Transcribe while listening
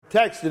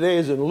text today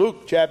is in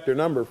Luke chapter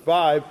number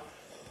 5,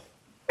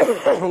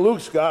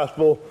 Luke's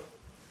Gospel,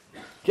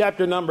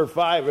 chapter number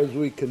 5, as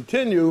we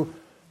continue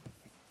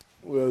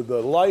with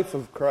the life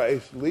of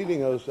Christ,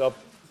 leading us up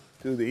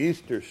to the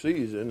Easter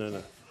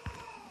season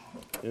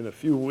in a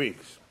few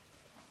weeks.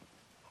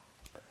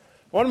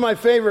 One of my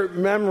favorite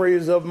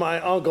memories of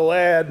my Uncle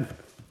Ad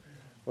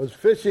was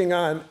fishing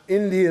on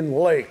Indian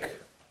Lake.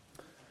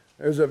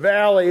 There's a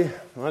valley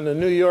on the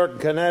New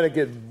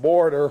York-Connecticut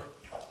border.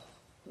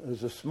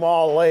 There's a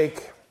small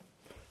lake.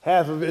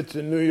 Half of it's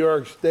in New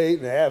York State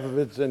and half of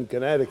it's in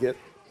Connecticut.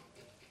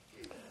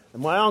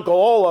 And my Uncle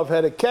Olaf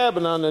had a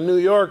cabin on the New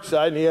York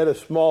side, and he had a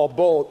small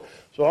boat.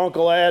 So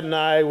Uncle Ad and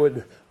I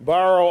would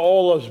borrow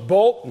Olaf's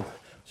boat and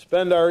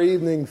spend our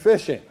evening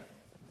fishing.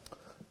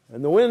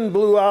 And the wind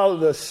blew out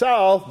of the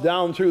south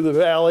down through the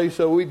valley,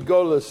 so we'd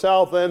go to the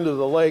south end of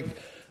the lake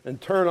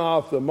and turn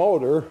off the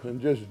motor and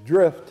just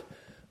drift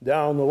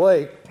down the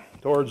lake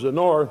towards the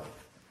north.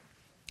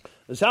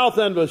 The south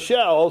end was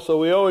shallow, so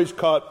we always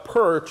caught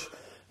perch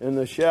in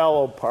the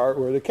shallow part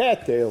where the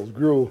cattails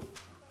grew.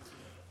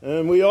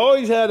 And we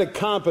always had a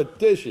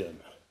competition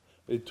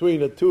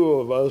between the two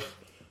of us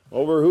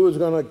over who was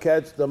going to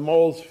catch the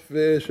most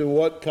fish and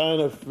what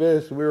kind of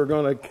fish we were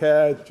going to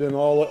catch and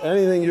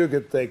anything you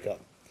could think of.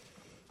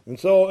 And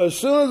so as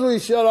soon as we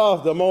shut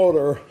off the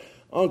motor,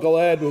 Uncle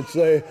Ad would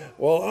say,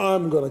 "Well,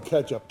 I'm going to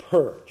catch a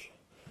perch."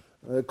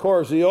 And of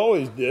course, he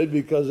always did,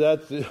 because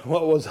that's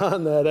what was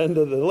on that end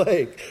of the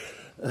lake.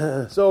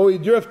 So we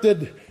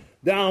drifted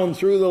down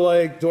through the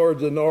lake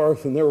towards the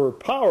north, and there were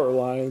power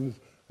lines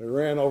that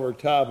ran over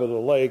top of the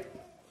lake.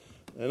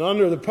 And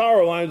under the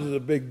power lines was a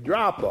big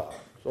drop-off.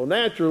 So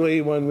naturally,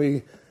 when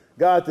we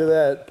got to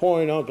that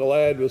point, Uncle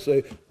Ad would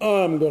say,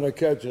 "I'm going to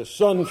catch a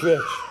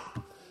sunfish."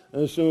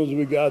 And as soon as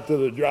we got to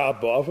the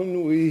drop-off,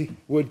 and we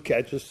would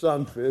catch a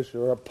sunfish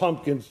or a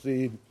pumpkin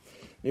seed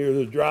near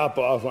the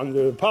drop-off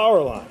under the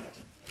power lines.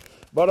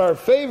 But our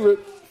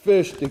favorite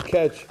fish to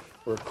catch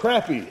were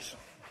crappies.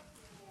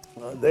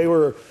 They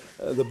were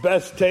the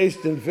best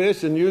tasting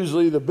fish and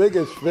usually the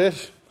biggest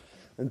fish.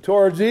 And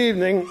towards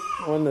evening,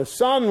 when the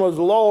sun was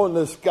low in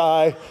the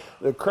sky,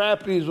 the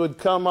crappies would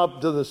come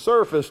up to the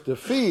surface to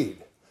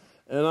feed.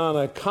 And on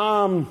a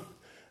calm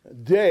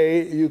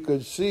day, you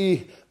could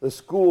see the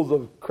schools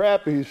of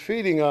crappies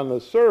feeding on the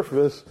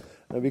surface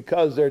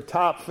because their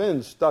top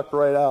fins stuck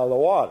right out of the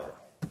water.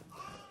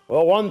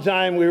 Well, one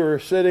time we were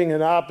sitting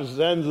in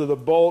opposite ends of the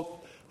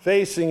boat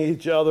facing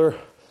each other,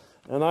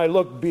 and I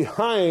looked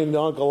behind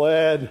Uncle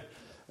Ad,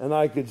 and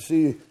I could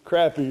see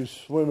crappies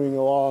swimming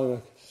along,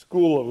 a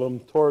school of them,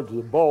 towards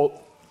the boat.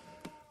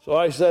 So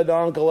I said to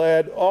Uncle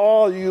Ad,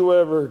 "All you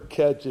ever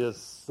catch is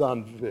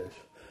sunfish.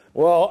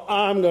 Well,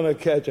 I'm going to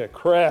catch a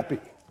crappie."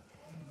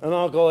 And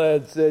Uncle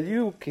Ad said,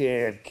 "You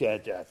can't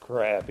catch a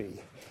crappie."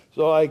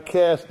 So I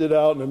cast it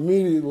out and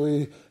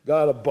immediately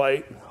got a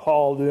bite,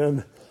 hauled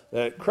in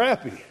that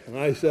crappie. And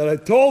I said, "I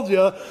told you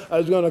I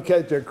was going to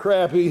catch a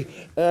crappie,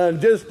 and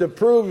just to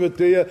prove it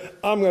to you,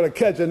 I'm going to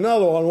catch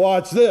another one.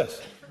 Watch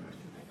this."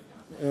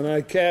 And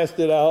I cast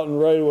it out, and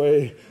right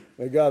away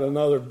I got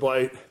another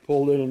bite,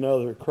 pulled in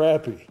another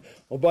crappie.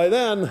 Well, by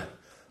then,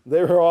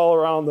 they were all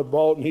around the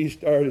boat, and he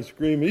started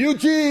screaming, "You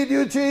cheat,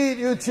 you cheat,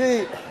 you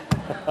cheat."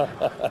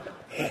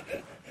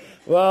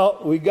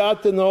 Well, we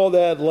got to know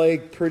that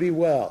lake pretty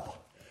well.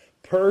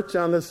 Perch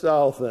on the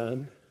south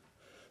end,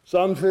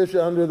 sunfish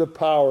under the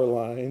power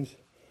lines,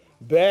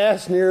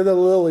 bass near the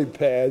lily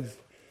pads,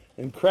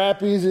 and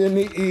crappies in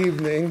the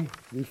evening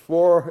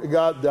before it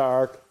got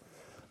dark.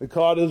 We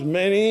caught as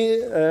many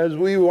as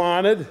we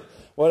wanted,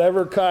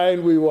 whatever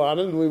kind we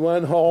wanted. We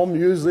went home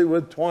usually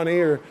with 20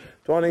 or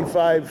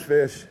 25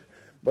 fish,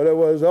 but it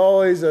was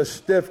always a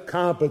stiff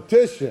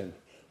competition.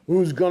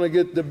 Who's going to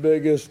get the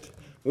biggest?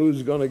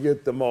 Who's going to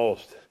get the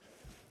most?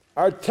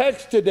 Our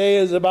text today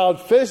is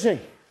about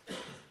fishing.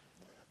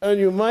 And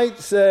you might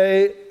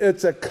say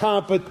it's a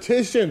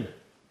competition.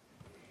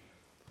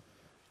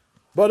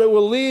 But it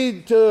will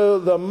lead to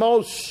the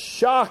most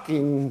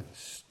shocking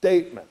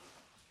statement.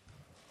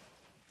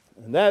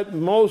 And that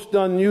most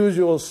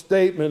unusual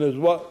statement is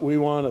what we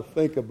want to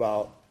think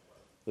about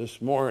this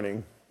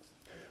morning.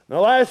 Now,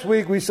 last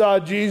week we saw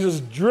Jesus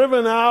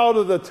driven out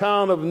of the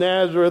town of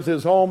Nazareth,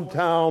 his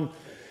hometown,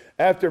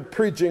 after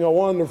preaching a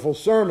wonderful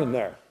sermon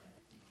there.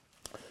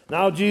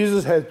 Now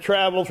Jesus had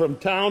traveled from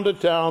town to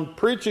town,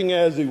 preaching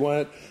as he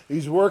went.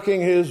 He's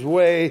working his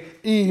way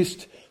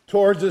east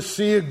towards the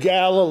Sea of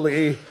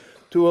Galilee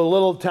to a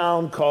little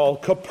town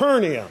called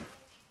Capernaum.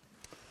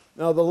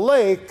 Now the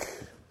lake,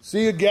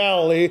 Sea of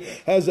Galilee,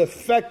 has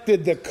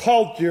affected the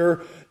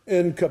culture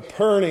in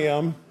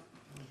Capernaum.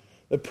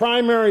 The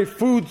primary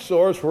food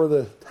source for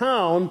the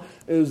town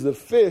is the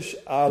fish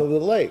out of the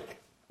lake.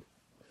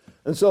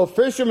 And so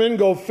fishermen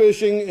go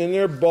fishing in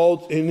their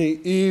boats in the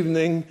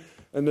evening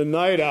and the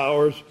night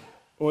hours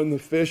when the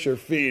fish are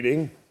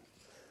feeding.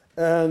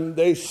 And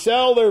they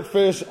sell their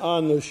fish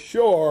on the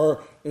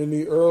shore in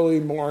the early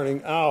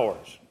morning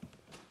hours.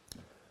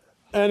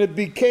 And it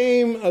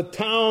became a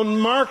town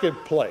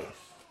marketplace.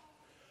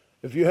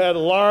 If you had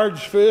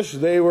large fish,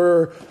 they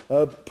were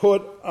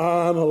put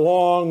on a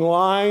long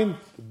line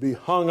to be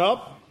hung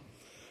up.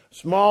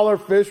 Smaller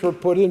fish were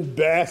put in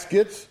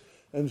baskets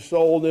and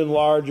sold in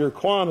larger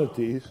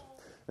quantities.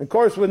 And of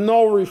course, with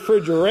no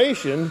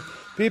refrigeration,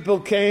 people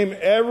came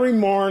every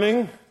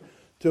morning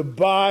to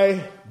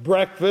buy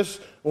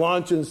breakfast,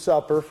 lunch, and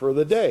supper for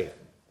the day.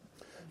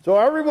 So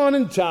everyone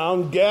in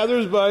town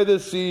gathers by the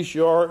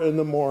seashore in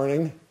the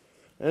morning,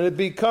 and it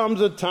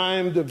becomes a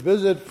time to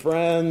visit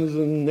friends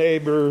and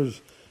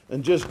neighbors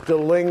and just to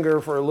linger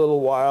for a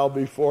little while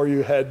before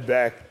you head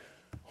back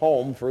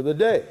home for the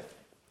day.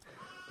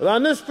 But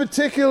on this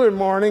particular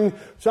morning,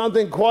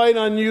 something quite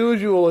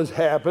unusual has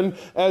happened.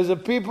 As the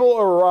people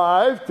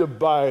arrive to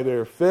buy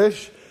their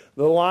fish,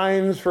 the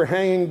lines for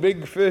hanging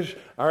big fish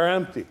are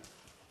empty.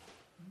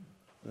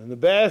 And the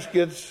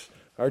baskets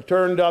are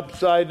turned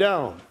upside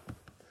down.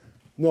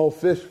 No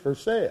fish for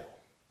sale.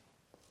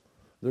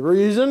 The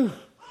reason?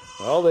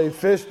 Well, they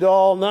fished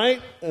all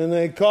night and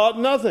they caught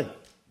nothing.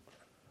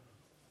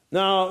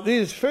 Now,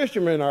 these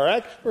fishermen are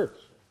experts.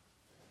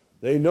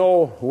 They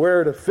know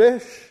where to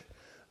fish.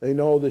 They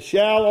know the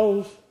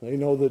shallows. They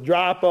know the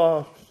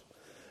drop-offs.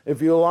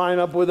 If you line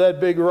up with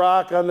that big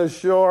rock on the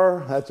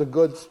shore, that's a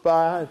good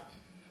spot.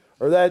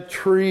 Or that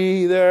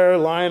tree there,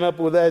 line up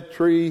with that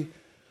tree.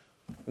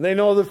 And they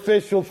know the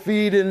fish will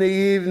feed in the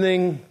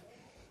evening.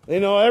 They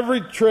know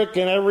every trick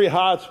and every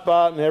hot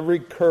spot and every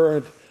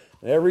current,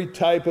 every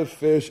type of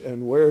fish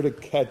and where to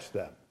catch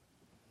them.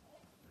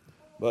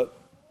 But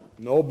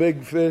no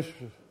big fish,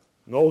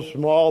 no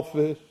small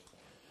fish.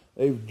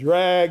 They've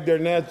dragged their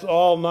nets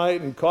all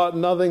night and caught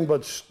nothing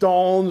but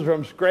stones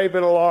from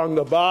scraping along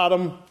the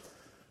bottom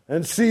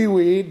and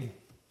seaweed.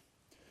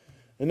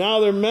 And now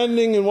they're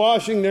mending and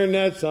washing their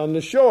nets on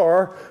the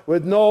shore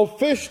with no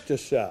fish to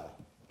sell.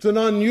 It's an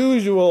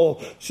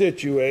unusual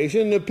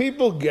situation. The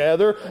people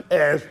gather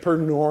as per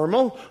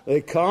normal.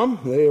 They come,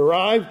 they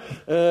arrive,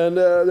 and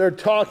they're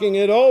talking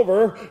it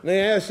over. And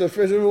they ask the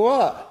fisherman,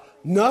 what?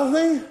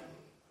 Nothing?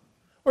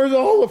 Where's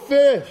all the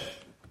fish?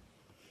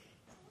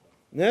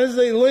 And as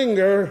they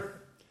linger,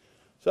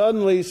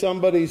 suddenly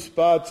somebody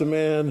spots a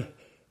man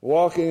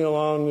walking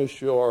along the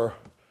shore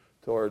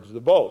towards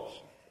the boats.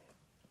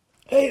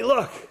 Hey,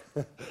 look,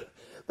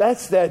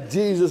 that's that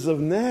Jesus of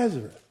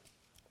Nazareth.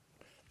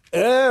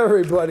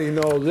 Everybody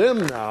knows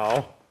him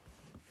now.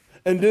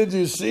 And did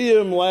you see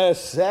him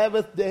last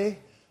Sabbath day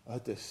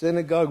at the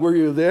synagogue? Were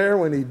you there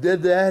when he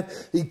did that?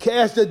 He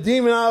cast a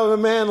demon out of a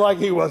man like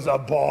he was a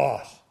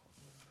boss.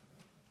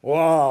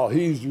 Wow,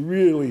 he's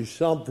really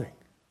something.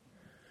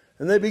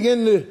 And they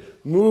begin to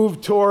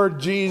move toward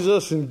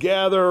Jesus and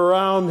gather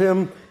around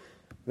him.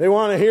 They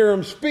want to hear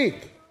him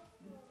speak.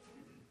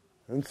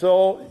 And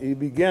so he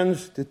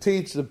begins to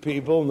teach the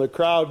people, and the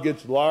crowd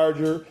gets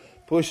larger,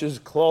 pushes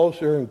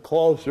closer and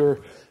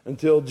closer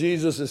until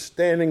Jesus is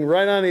standing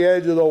right on the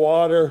edge of the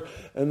water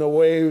and the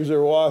waves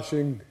are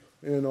washing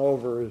in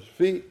over his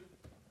feet.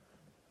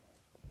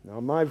 Now,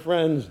 my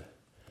friends,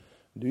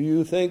 do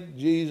you think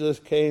Jesus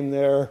came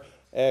there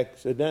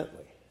accidentally?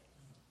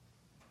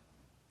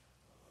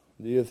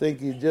 Do you think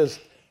he just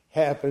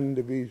happened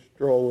to be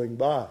strolling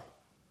by?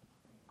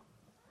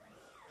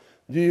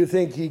 Do you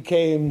think he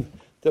came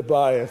to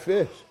buy a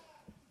fish?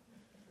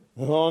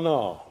 Oh,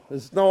 no.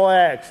 It's no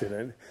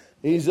accident.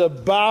 He's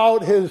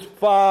about his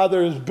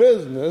Father's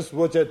business,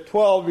 which at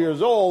 12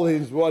 years old,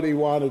 he's what he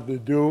wanted to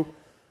do.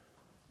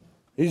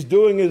 He's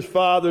doing his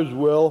Father's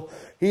will.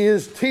 He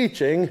is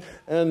teaching,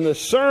 and the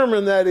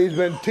sermon that he's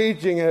been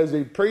teaching as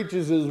he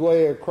preaches his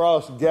way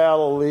across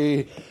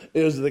Galilee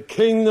is the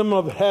kingdom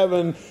of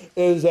heaven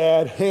is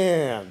at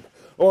hand.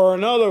 Or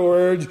in other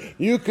words,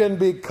 you can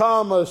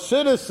become a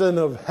citizen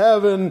of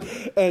heaven,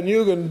 and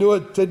you can do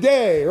it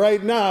today,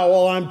 right now,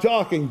 while I'm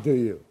talking to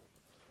you.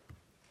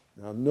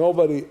 Now,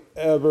 nobody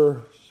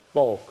ever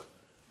spoke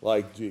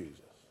like Jesus.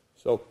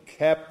 So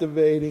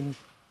captivating,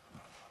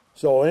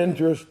 so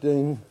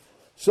interesting,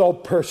 so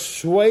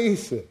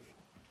persuasive.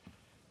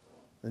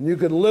 And you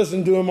could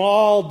listen to him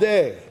all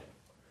day.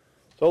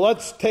 So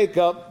let's take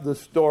up the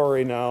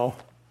story now.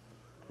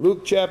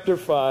 Luke chapter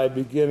 5,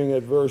 beginning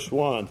at verse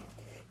 1.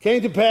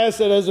 Came to pass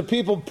that as the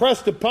people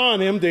pressed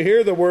upon him to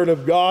hear the word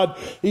of God,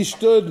 he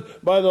stood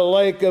by the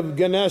lake of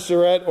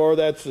Gennesaret, or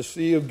that's the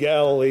Sea of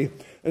Galilee,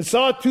 and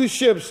saw two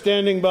ships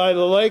standing by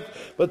the lake,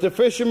 but the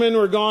fishermen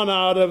were gone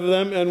out of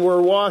them and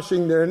were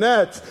washing their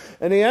nets.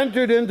 And he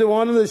entered into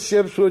one of the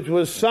ships, which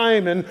was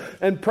Simon,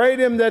 and prayed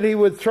him that he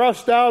would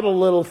thrust out a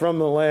little from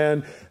the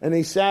land. And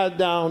he sat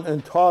down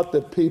and taught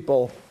the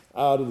people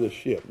out of the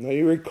ship. Now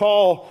you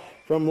recall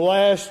from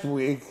last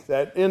week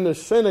that in the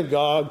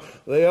synagogue,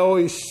 they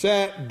always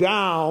sat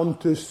down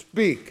to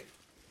speak.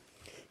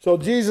 So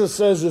Jesus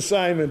says to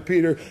Simon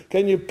Peter,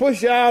 can you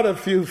push out a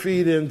few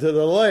feet into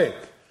the lake?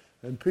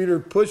 And Peter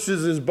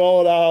pushes his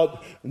boat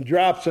out and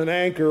drops an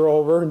anchor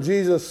over. And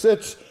Jesus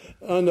sits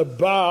on the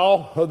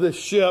bow of the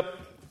ship.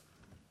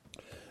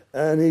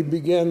 And he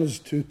begins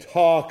to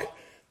talk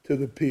to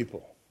the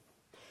people.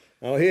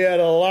 Now, he had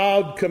a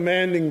loud,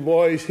 commanding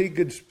voice. He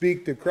could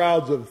speak to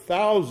crowds of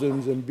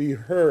thousands and be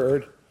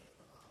heard.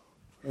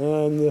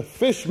 And the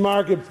fish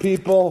market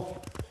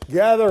people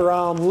gather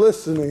around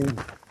listening,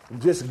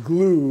 just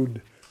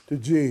glued to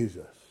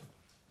Jesus.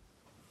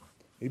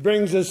 He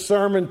brings his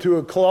sermon to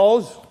a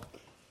close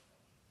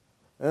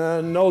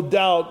and no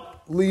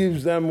doubt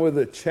leaves them with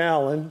a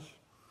challenge.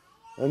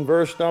 In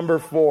verse number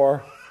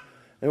 4,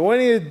 and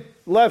when he had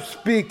left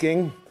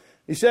speaking,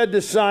 he said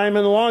to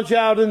Simon, launch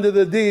out into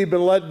the deep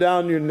and let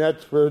down your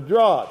nets for a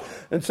draught.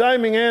 And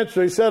Simon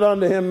answered, he said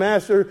unto him,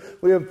 Master,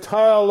 we have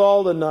toiled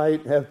all the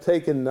night, have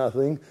taken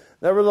nothing.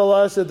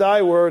 Nevertheless, at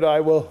thy word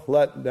I will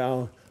let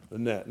down the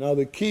net. Now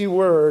the key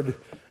word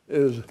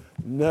is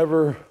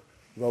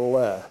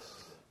nevertheless.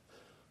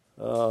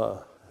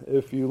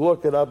 If you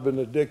look it up in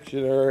the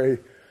dictionary,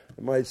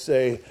 it might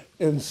say,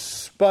 in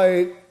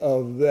spite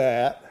of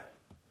that.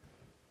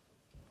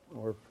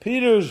 Or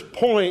Peter's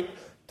point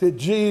to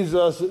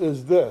Jesus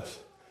is this.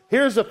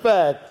 Here's a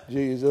fact,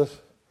 Jesus.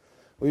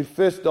 We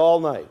fished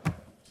all night.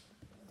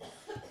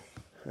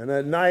 And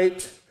at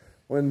night,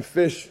 when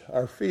fish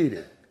are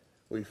feeding,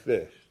 we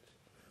fished.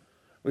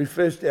 We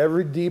fished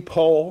every deep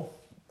hole,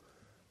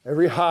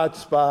 every hot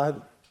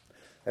spot,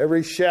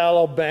 every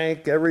shallow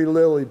bank, every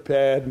lily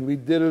pad, and we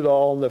did it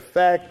all. And the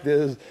fact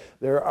is,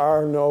 there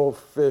are no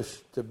fish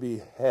to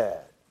be had.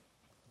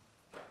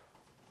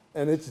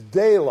 And it's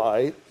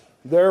daylight,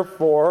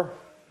 therefore,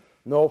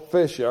 no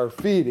fish are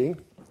feeding.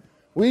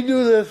 We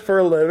do this for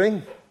a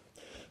living.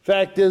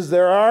 Fact is,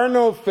 there are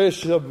no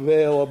fish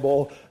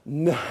available,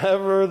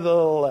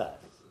 nevertheless.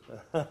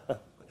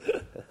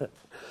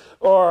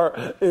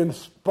 Or, in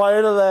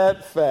spite of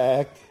that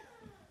fact,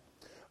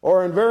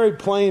 or in very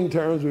plain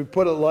terms, we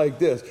put it like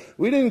this.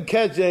 We didn't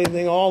catch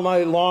anything all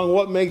night long.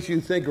 What makes you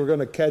think we're going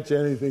to catch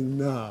anything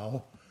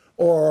now?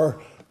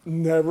 Or,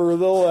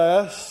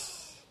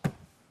 nevertheless,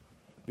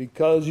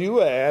 because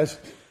you asked,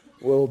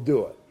 we'll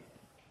do it.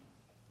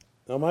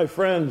 Now, my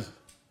friends,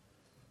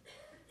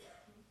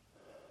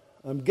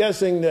 I'm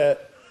guessing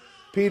that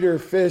Peter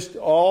fished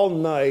all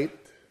night,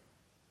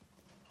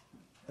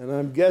 and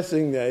I'm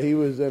guessing that he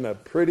was in a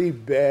pretty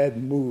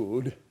bad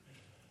mood,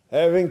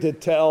 having to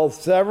tell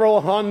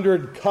several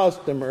hundred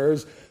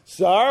customers,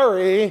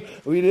 sorry,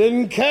 we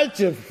didn't catch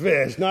a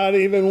fish, not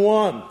even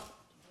one.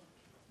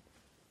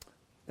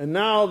 And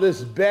now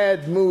this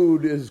bad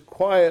mood is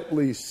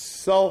quietly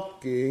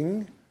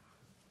sulking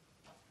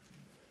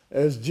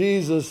as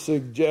Jesus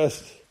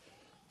suggests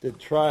to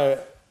try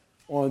it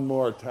one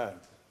more time.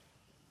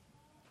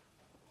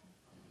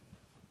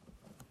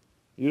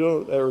 You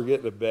don't ever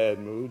get in a bad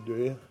mood, do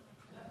you?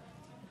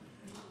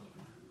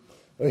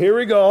 Well, here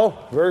we go,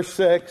 verse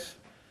 6.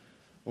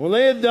 When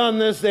they had done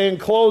this, they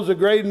enclosed a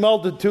great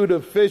multitude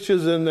of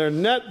fishes, and their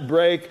net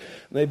brake.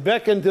 And they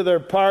beckoned to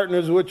their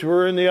partners, which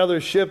were in the other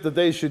ship, that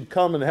they should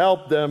come and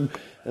help them.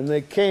 And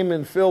they came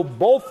and filled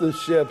both the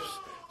ships,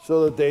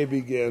 so that they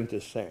began to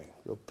sink.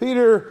 So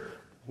Peter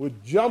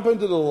would jump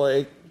into the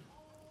lake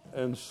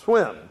and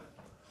swim,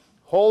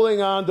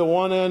 holding on to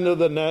one end of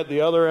the net,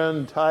 the other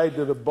end tied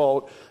to the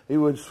boat. He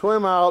would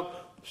swim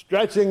out,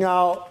 stretching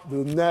out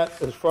the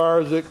net as far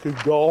as it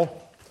could go.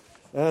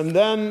 And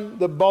then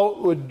the boat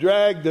would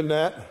drag the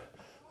net,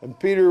 and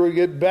Peter would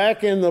get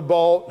back in the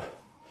boat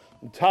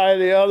and tie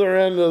the other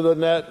end of the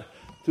net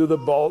to the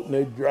boat, and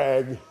they'd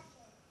drag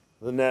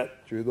the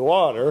net through the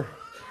water.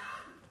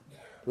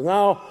 So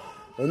now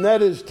the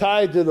net is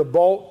tied to the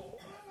boat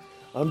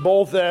on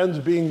both ends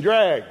being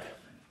dragged.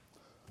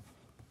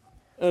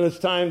 And it's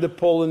time to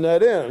pull the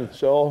net in.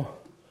 So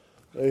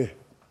they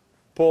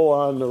pull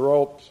on the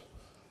ropes.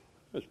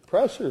 There's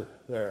pressure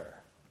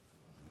there.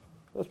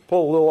 Let's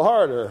pull a little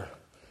harder.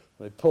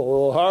 They pull a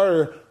little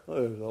harder.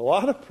 There's a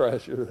lot of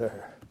pressure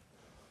there.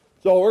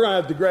 So we're going to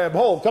have to grab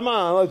hold. Come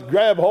on, let's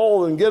grab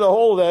hold and get a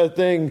hold of that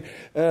thing.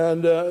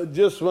 And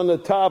just when the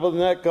top of the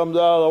net comes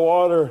out of the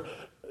water,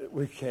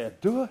 we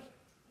can't do it.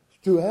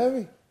 It's too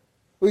heavy.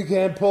 We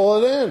can't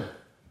pull it in.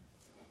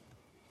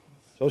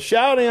 So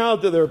shouting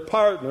out to their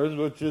partners,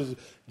 which is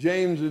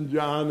James and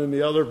John in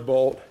the other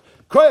boat,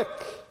 quick,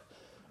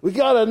 we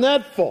got a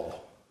net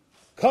full.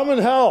 Come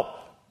and help.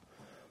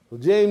 So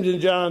James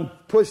and John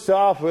pushed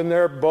off in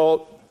their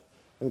boat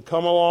and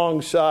come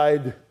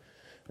alongside.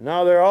 And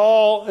now they're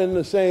all in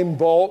the same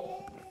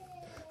boat.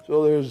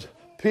 So there's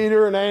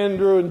Peter and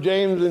Andrew and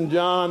James and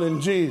John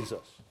and Jesus.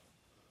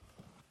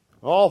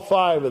 All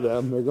five of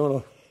them are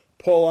going to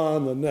pull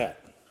on the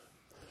net.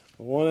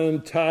 One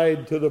end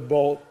tied to the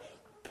boat,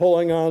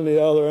 pulling on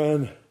the other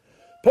end.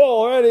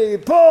 Pull, ready,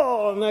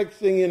 pull! Next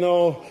thing you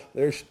know,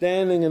 they're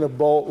standing in a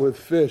boat with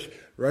fish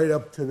right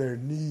up to their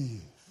knees.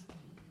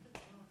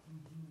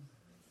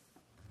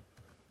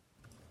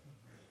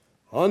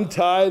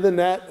 Untie the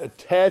net,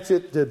 attach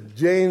it to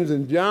James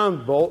and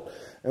John's boat,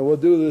 and we'll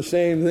do the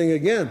same thing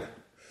again.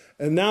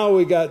 And now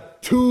we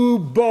got two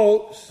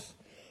boats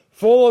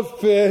full of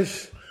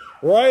fish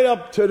right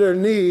up to their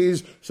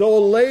knees,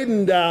 so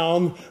laden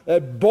down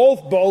that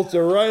both boats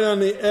are right on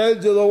the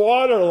edge of the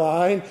water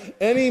line.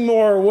 Any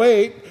more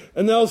weight,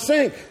 and they'll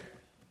sink.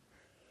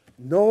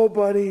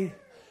 Nobody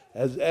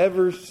has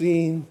ever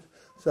seen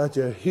such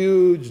a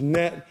huge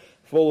net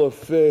full of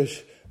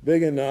fish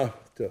big enough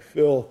to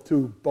fill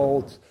 2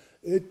 boats.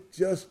 It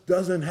just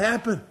doesn't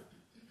happen.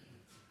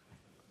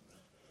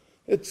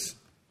 It's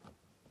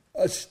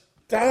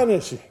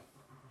astonishing.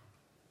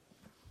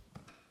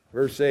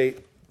 Verse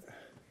 8.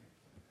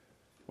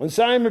 When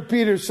Simon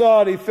Peter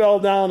saw it, he fell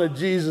down at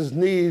Jesus'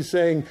 knees,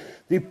 saying,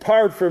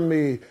 "Depart from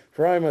me,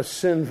 for I am a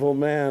sinful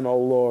man, O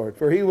Lord."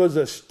 For he was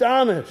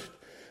astonished,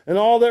 and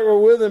all that were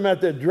with him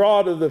at the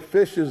draught of the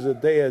fishes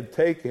that they had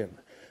taken.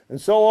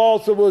 And so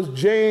also was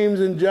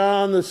James and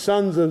John, the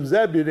sons of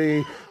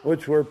Zebedee,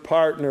 which were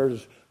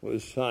partners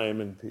with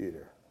Simon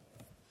Peter.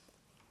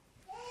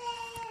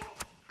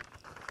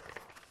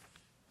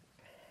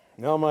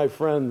 Now, my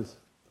friends,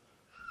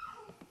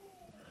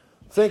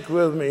 think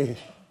with me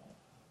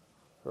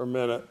for a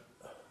minute.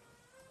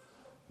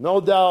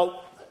 No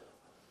doubt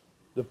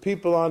the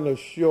people on the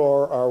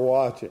shore are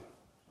watching.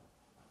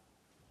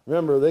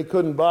 Remember, they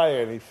couldn't buy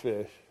any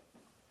fish.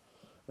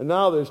 And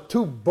now there's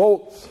 2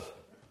 boats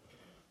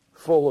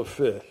full of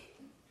fish.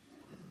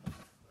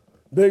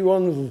 Big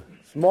ones,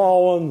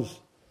 small ones.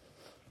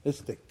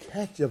 It's the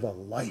catch of a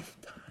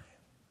lifetime.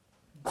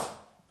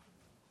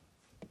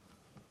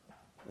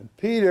 And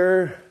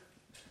Peter,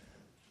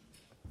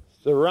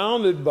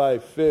 surrounded by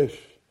fish,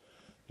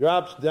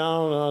 drops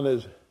down on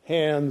his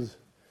hands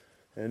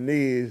and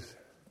knees,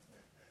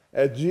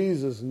 at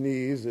Jesus'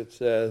 knees, it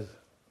says,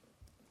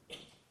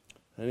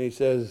 and he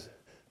says,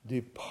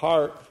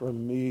 "Depart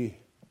from me,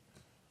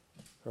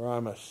 for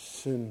I'm a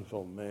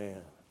sinful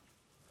man."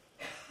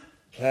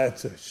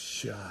 That's a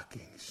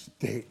shocking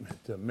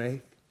statement to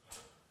make.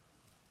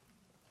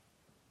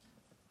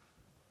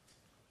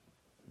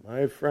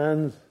 My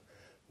friends,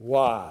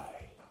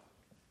 why?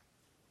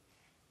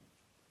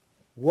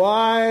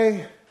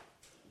 Why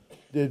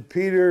did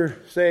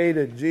Peter say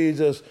to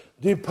Jesus,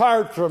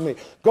 "Depart from me,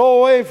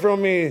 go away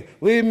from me,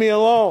 leave me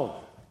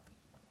alone"?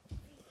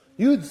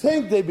 You'd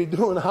think they'd be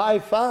doing high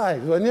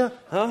fives, wouldn't you?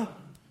 Huh?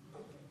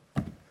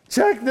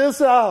 Check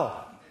this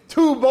out.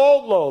 2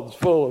 boatloads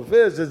full of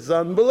fish. It's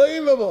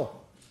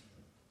unbelievable.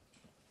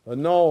 But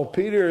no,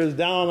 Peter is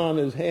down on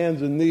his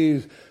hands and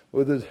knees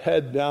with his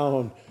head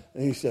down,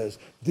 and he says,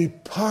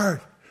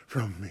 "Depart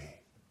from me."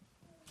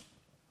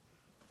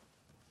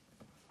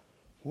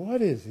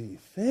 What is he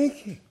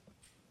thinking?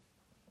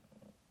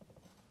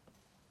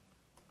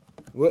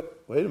 Wait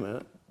a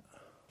minute.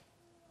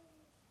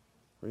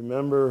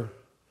 Remember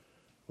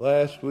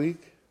last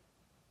week?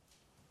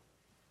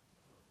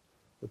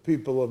 The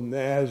people of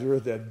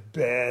Nazareth, that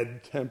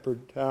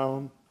bad-tempered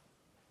town.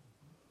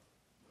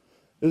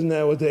 Isn't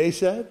that what they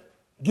said?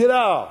 "Get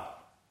out.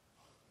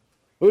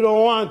 We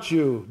don't want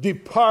you.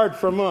 Depart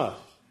from us."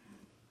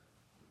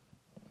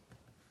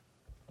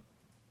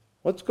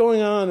 What's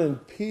going on in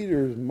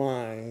Peter's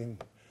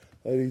mind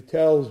that he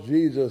tells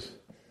Jesus,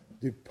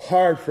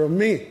 "Depart from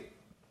me"?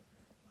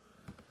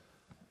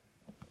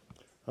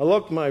 Now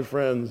look, my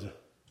friends,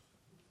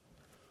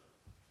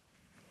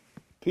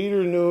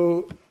 Peter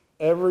knew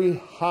every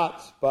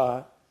hot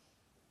spot,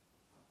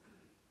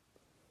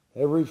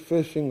 every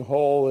fishing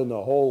hole in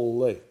the whole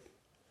lake.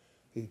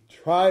 He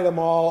tried them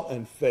all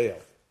and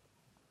failed,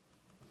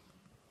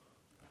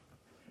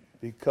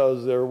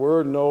 because there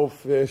were no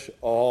fish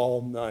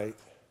all night.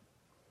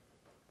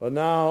 But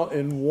now,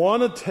 in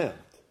one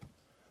attempt,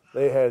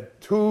 they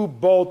had 2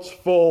 boats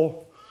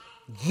full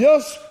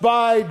just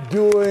by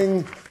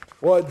doing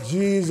what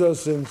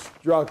Jesus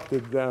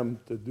instructed them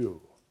to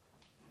do.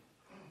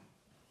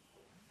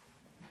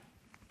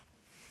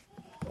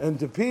 And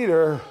to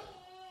Peter,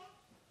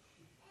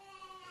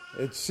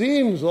 it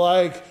seems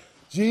like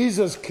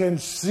Jesus can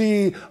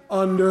see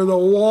under the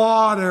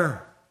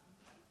water.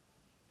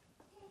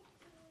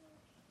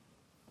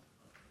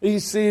 He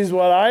sees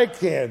what I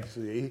can't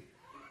see.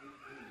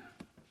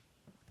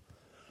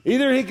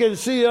 Either he can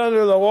see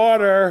under the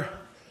water,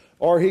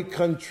 or he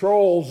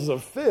controls the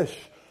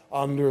fish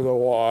under the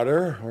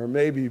water, or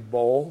maybe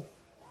both.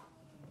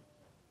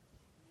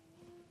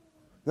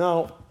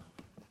 Now,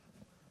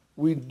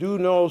 we do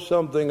know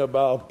something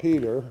about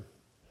Peter.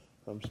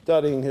 I'm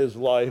studying his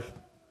life.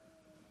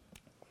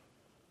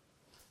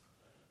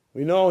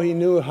 We know he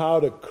knew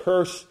how to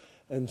curse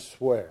and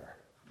swear.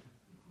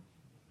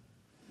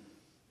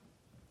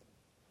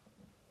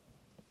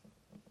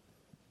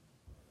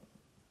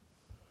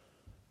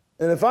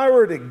 And if I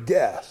were to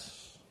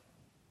guess,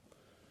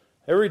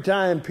 every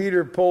time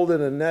Peter pulled in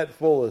a net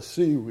full of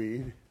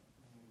seaweed,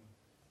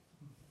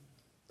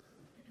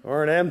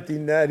 or an empty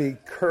net, he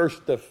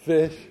cursed the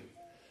fish,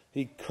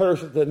 he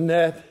cursed the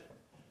net,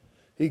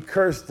 he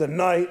cursed the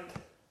night,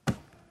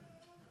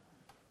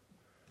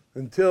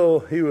 until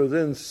he was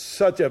in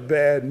such a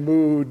bad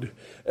mood.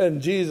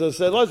 And Jesus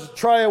said, "Let's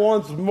try it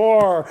once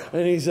more."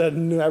 And he said,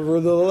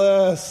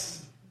 "Nevertheless."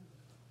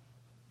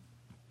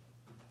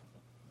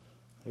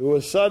 It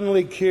was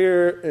suddenly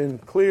clear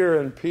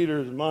in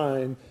Peter's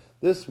mind,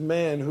 this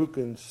man who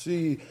can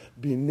see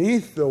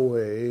beneath the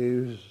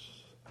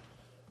waves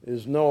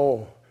is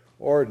no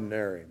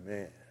ordinary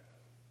man.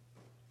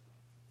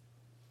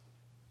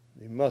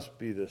 He must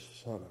be the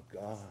Son of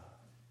God.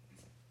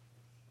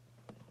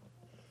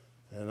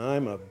 And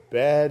I'm a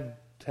bad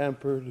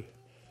tempered,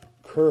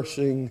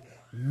 cursing,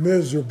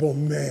 miserable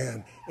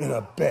man in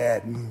a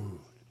bad mood.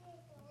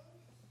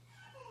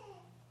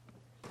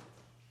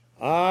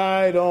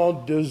 I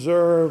don't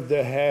deserve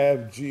to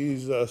have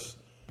Jesus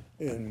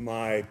in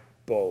my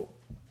boat.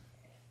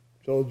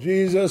 So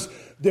Jesus,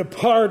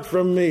 depart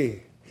from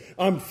me.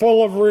 I'm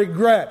full of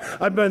regret.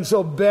 I've been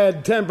so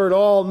bad-tempered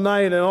all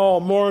night and all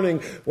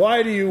morning.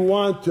 Why do you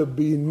want to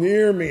be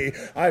near me?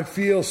 I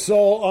feel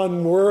so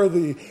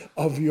unworthy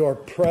of your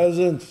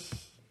presence.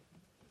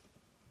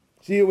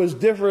 See, it was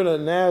different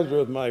at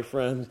Nazareth, my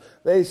friends.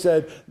 They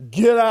said,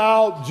 get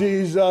out,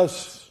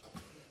 Jesus.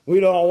 We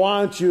don't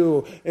want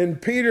you. In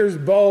Peter's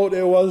boat,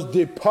 it was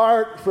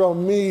depart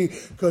from me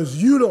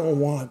because you don't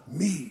want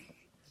me.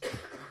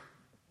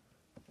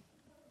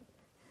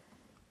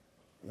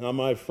 Now,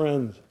 my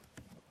friends,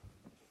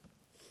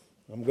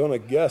 I'm going to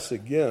guess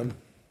again,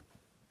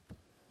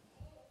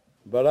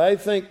 but I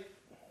think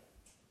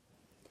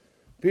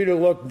Peter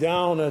looked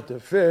down at the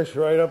fish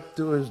right up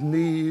to his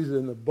knees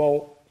in the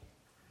boat,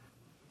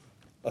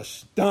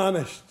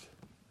 astonished.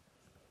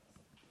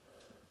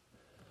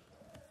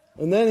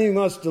 And then he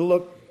must have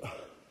looked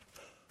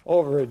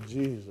over at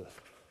Jesus.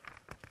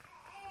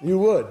 You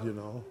would, you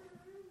know.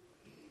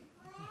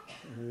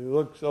 He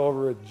looks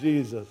over at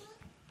Jesus.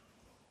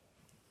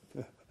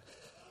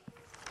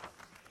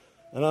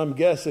 And I'm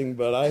guessing,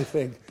 but I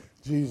think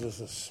Jesus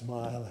is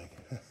smiling.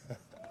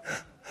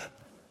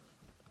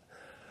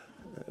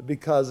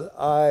 Because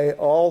I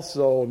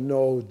also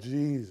know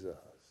Jesus.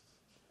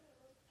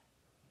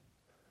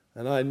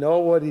 And I know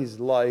what he's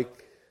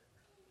like.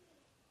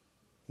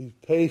 He's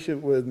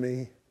patient with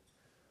me.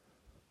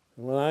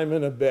 And when I'm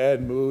in a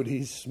bad mood,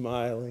 he's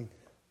smiling.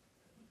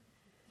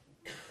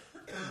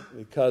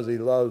 Because he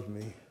loves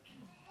me.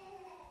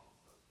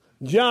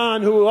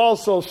 John, who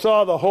also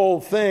saw the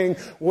whole thing,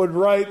 would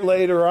write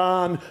later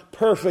on,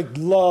 perfect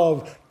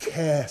love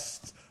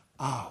casts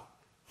out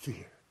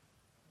fear.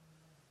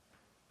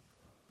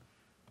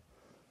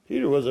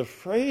 Peter was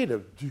afraid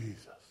of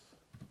Jesus.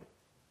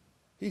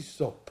 He's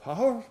so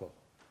powerful.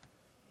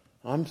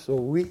 I'm so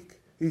weak.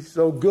 He's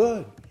so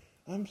good.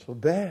 I'm so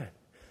bad.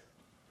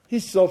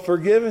 He's so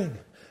forgiving.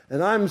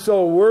 And I'm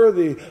so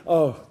worthy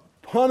of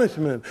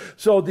punishment.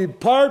 So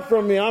depart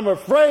from me. I'm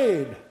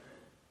afraid.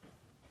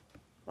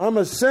 I'm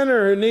a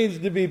sinner who needs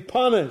to be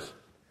punished.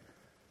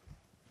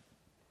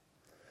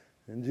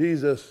 And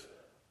Jesus,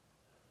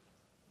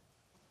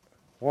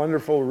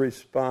 wonderful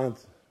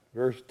response,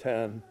 verse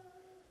 10.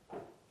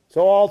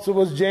 So also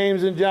was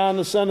James and John,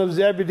 the son of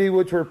Zebedee,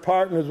 which were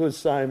partners with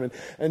Simon.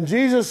 And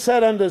Jesus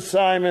said unto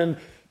Simon,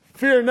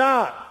 fear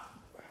not.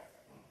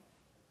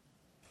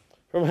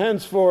 From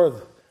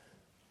henceforth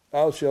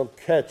thou shalt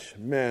catch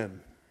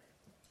men.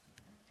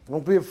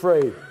 Don't be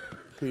afraid,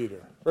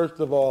 Peter. First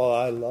of all,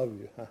 I love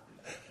you.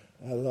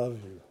 I love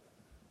you.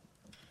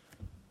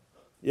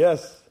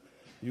 Yes,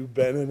 you've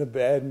been in a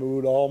bad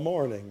mood all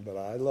morning, but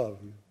I love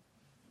you.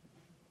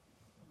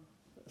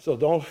 So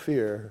don't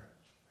fear.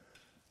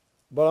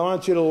 But I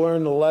want you to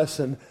learn the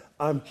lesson.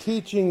 I'm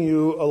teaching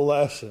you a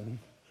lesson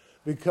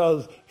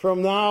because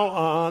from now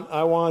on,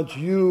 I want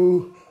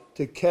you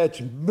to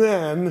catch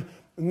men,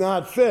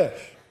 not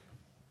fish.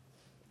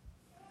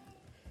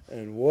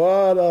 And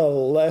what a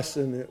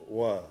lesson it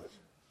was.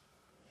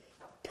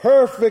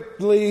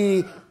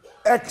 Perfectly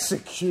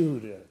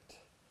executed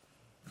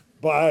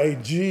by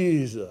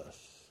Jesus.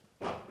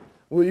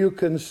 Will you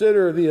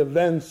consider the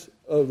events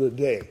of the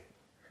day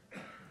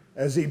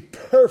as he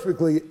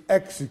perfectly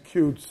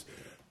executes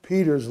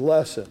Peter's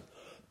lesson?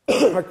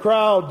 A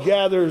crowd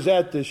gathers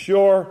at the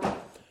shore.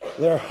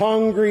 They're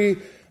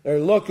hungry. They're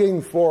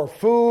looking for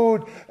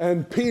food.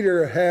 And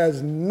Peter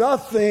has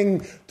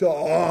nothing to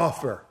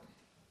offer.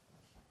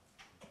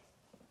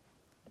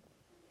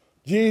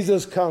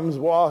 Jesus comes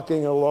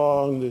walking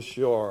along the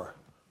shore.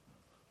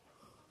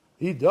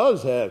 He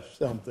does have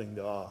something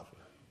to offer.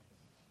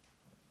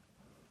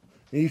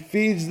 He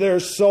feeds their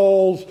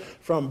souls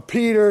from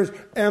Peter's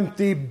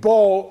empty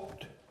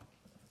boat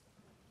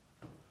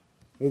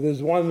with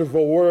his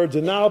wonderful words.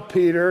 And now,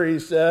 Peter, he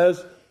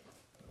says,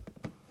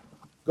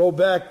 go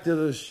back to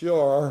the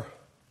shore.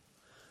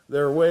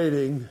 They're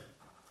waiting.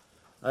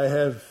 I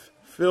have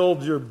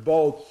filled your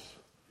boats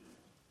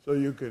so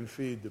you can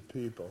feed the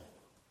people.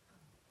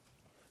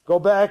 Go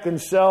back and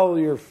sell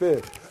your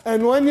fish.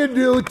 And when you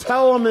do,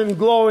 tell them in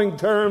glowing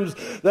terms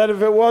that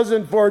if it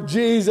wasn't for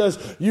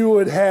Jesus, you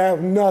would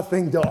have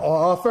nothing to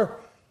offer.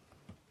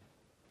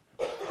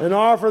 And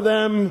offer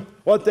them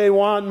what they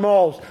want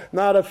most.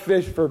 Not a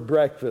fish for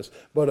breakfast,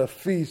 but a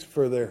feast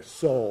for their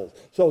souls.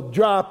 So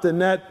drop the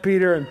net,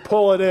 Peter, and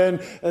pull it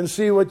in and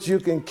see what you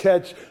can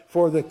catch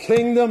for the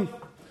kingdom.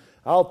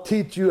 I'll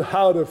teach you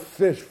how to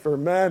fish for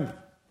men.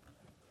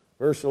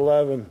 Verse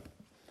 11.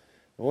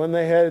 When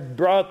they had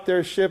brought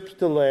their ships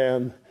to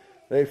land,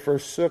 they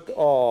forsook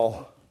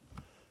all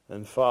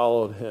and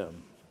followed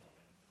him.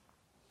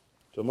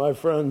 So, my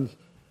friends,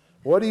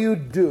 what do you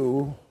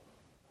do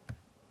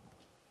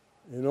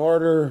in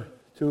order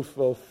to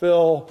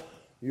fulfill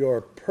your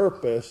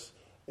purpose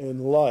in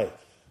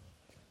life?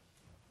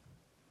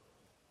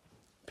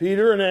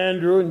 Peter and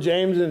Andrew and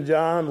James and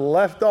John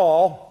left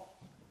all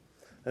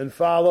and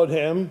followed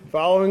him.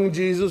 Following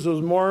Jesus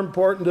was more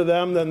important to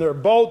them than their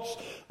boats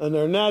and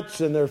their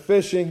nets and their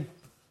fishing.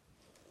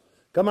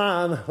 Come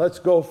on, let's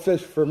go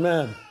fish for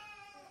men.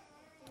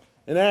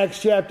 In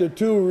Acts chapter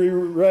 2, we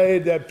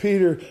read that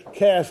Peter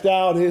cast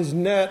out his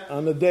net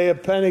on the day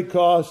of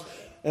Pentecost,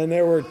 and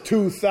there were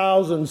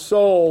 2,000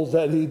 souls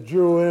that he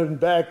drew in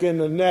back in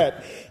the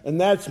net. And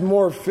that's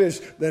more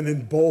fish than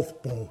in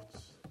both boats.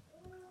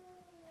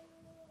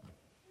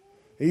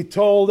 He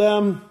told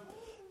them,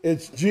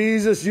 it's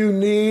Jesus you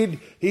need.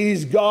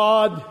 He's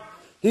God.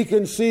 He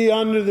can see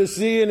under the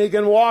sea and he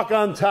can walk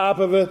on top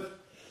of it.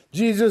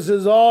 Jesus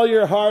is all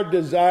your heart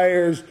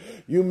desires.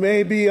 You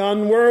may be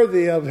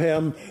unworthy of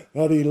him,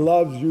 but he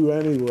loves you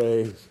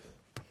anyways.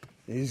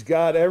 He's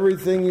got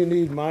everything you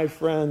need, my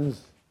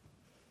friends.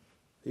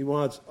 He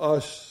wants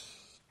us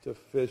to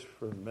fish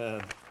for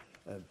men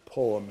and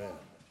pull them in.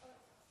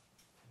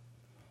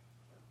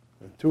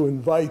 And to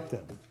invite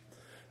them.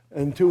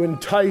 And to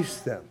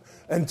entice them.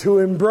 And to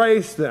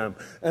embrace them.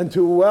 And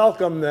to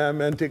welcome them.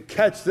 And to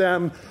catch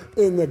them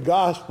in the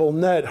gospel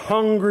net.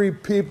 Hungry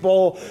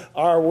people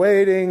are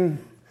waiting.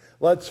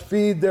 Let's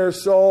feed their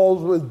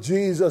souls with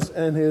Jesus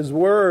and his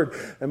word.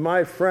 And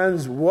my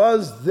friends,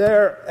 was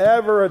there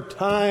ever a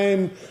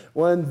time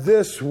when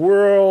this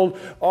world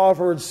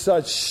offered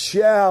such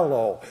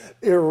shallow,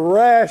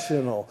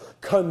 irrational,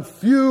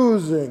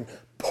 confusing,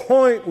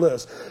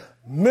 pointless,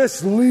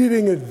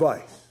 misleading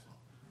advice?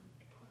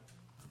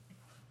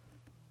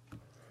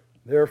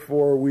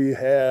 Therefore, we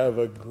have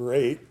a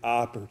great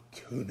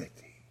opportunity.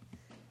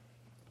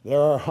 There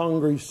are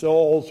hungry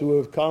souls who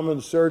have come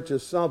in search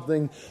of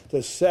something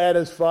to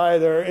satisfy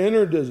their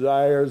inner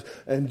desires,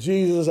 and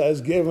Jesus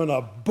has given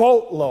a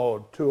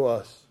boatload to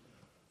us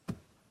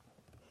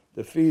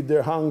to feed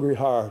their hungry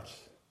hearts.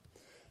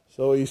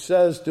 So he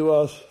says to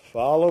us,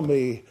 follow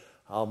me,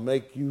 I'll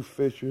make you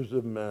fishers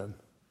of men.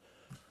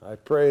 I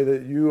pray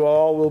that you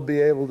all will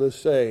be able to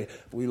say,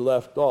 we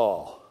left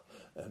all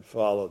and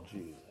followed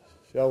Jesus.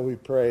 Shall we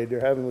pray? Dear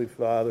Heavenly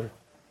Father,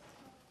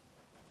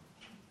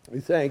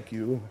 we thank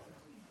you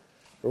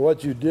for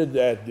what you did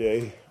that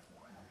day.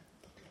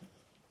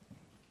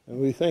 And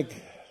we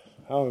think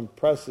how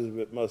impressive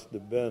it must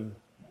have been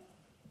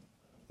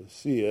to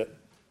see it.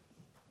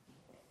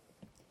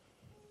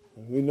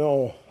 And we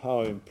know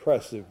how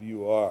impressive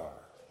you are.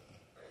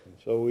 And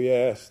so we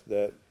ask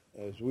that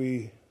as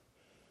we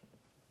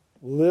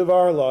live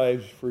our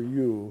lives for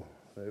you,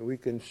 that we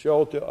can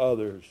show to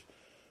others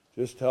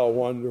just how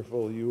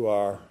wonderful you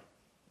are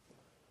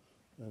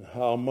and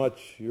how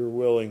much you're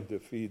willing to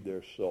feed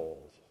their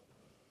souls.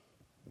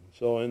 And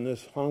so in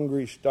this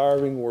hungry,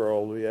 starving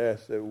world, we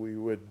ask that we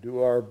would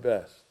do our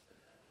best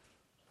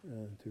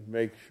and to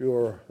make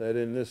sure that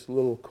in this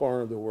little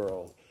corner of the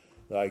world,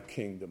 thy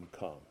kingdom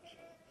comes.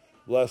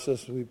 Bless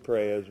us, we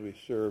pray, as we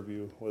serve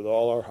you with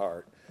all our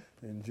heart.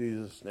 In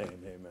Jesus'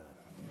 name, amen.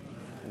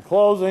 In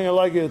closing, I'd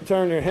like you to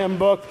turn your hymn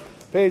book,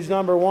 page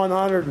number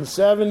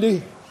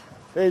 170.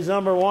 Page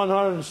number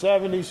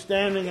 170,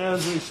 standing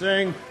as we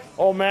sing,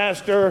 O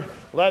Master,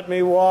 let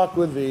me walk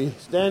with thee.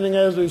 Standing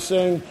as we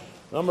sing,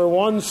 number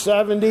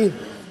 170,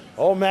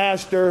 O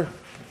Master,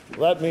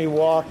 let me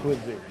walk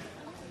with thee.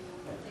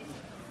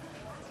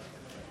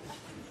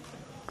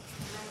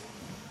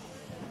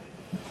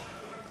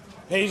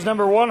 Page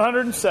number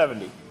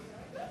 170.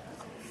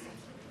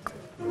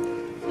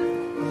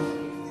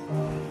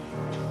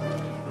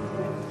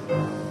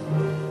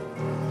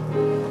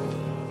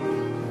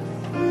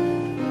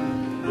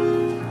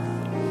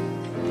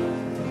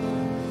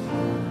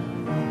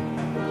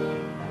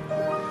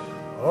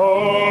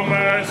 Oh,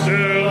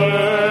 Master,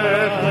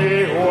 let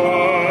me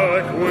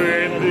walk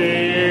with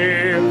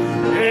thee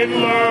in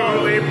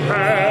lowly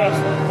paths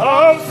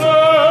of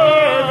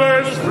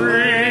service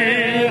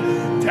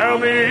free. Tell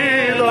me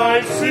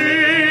thy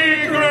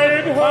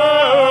secret,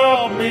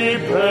 help me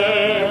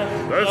bear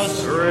the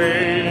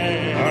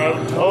strain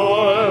of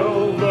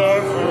toil,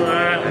 the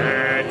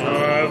fret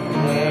of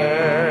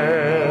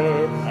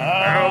care.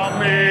 Help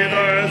me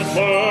the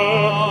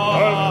soul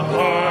of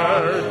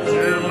heart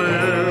to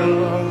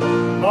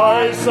live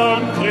by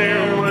some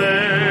clear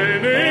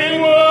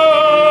winning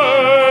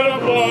word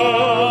of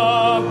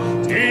love.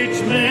 Teach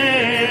me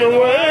the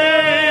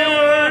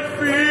wayward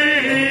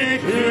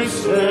feet to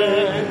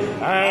stay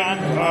and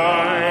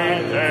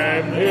guide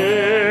them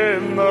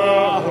in the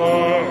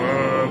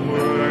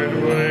homeward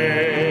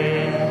way.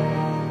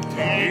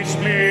 Teach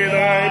me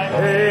thy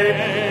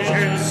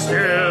patience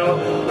still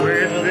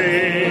with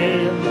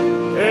thee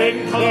in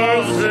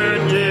closer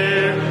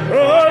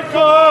dearer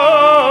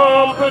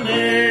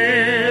company.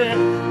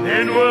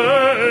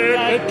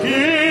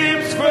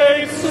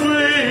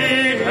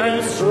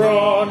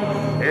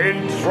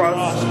 In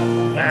trust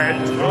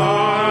and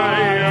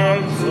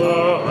triumphs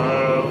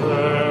of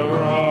the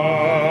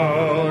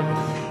wrong,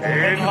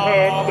 in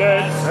hope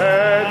that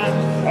sets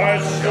a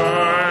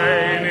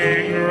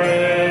shining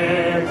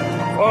ray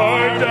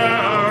far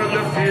down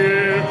the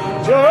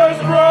future's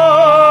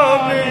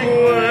broadening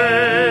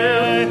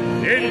way,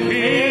 in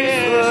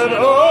peace that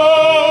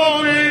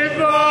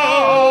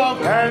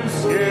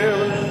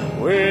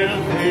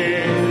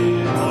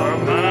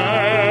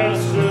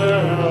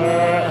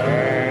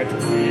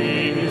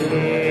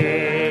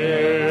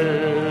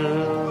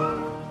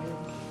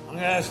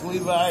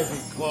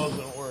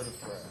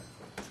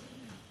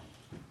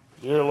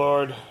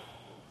Lord,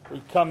 we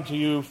come to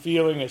you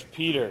feeling as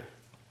Peter,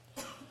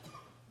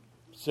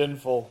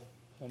 sinful,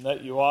 and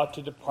that you ought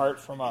to depart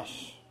from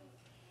us.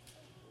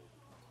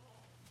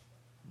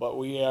 But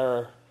we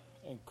are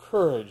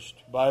encouraged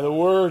by the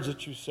words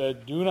that you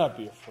said, do not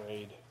be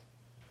afraid.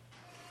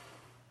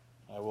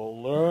 I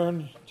will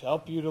learn to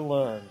help you to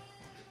learn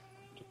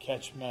to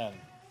catch men.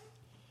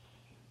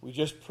 We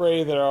just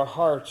pray that our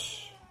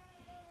hearts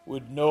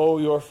would know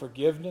your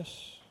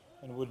forgiveness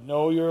and would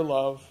know your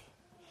love,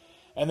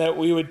 and that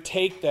we would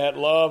take that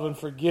love and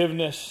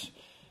forgiveness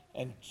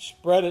and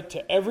spread it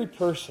to every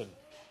person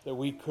that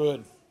we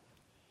could.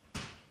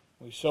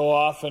 We so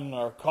often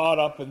are caught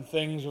up in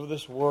things of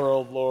this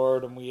world,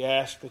 Lord, and we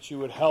ask that you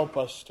would help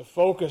us to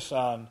focus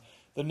on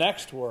the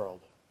next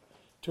world,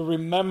 to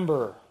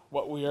remember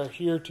what we are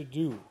here to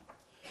do,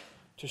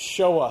 to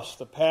show us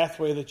the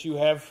pathway that you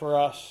have for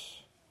us.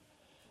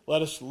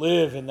 Let us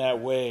live in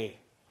that way.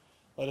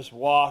 Let us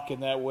walk in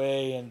that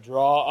way and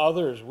draw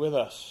others with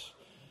us.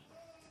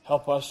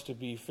 Help us to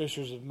be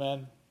fishers of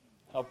men.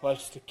 Help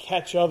us to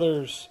catch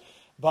others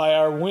by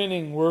our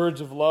winning words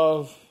of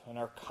love and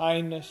our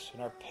kindness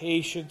and our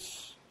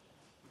patience.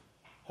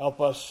 Help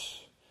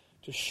us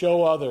to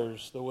show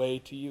others the way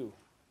to you,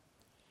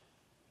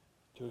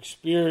 to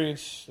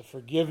experience the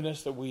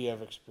forgiveness that we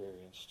have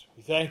experienced.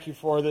 We thank you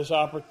for this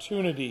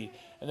opportunity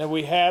and that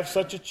we have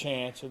such a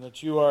chance and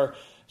that you are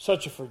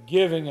such a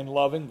forgiving and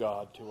loving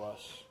God to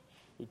us.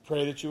 We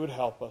pray that you would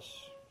help us.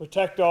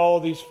 Protect all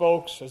of these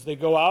folks as they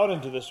go out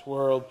into this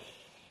world.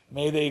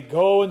 May they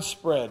go and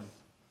spread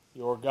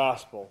your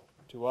gospel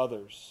to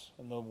others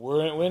and the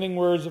winning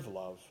words of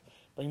love.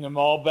 Bring them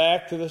all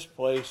back to this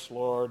place,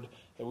 Lord,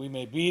 that we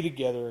may be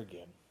together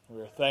again. We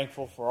are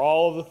thankful for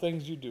all of the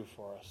things you do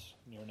for us.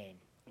 In your name.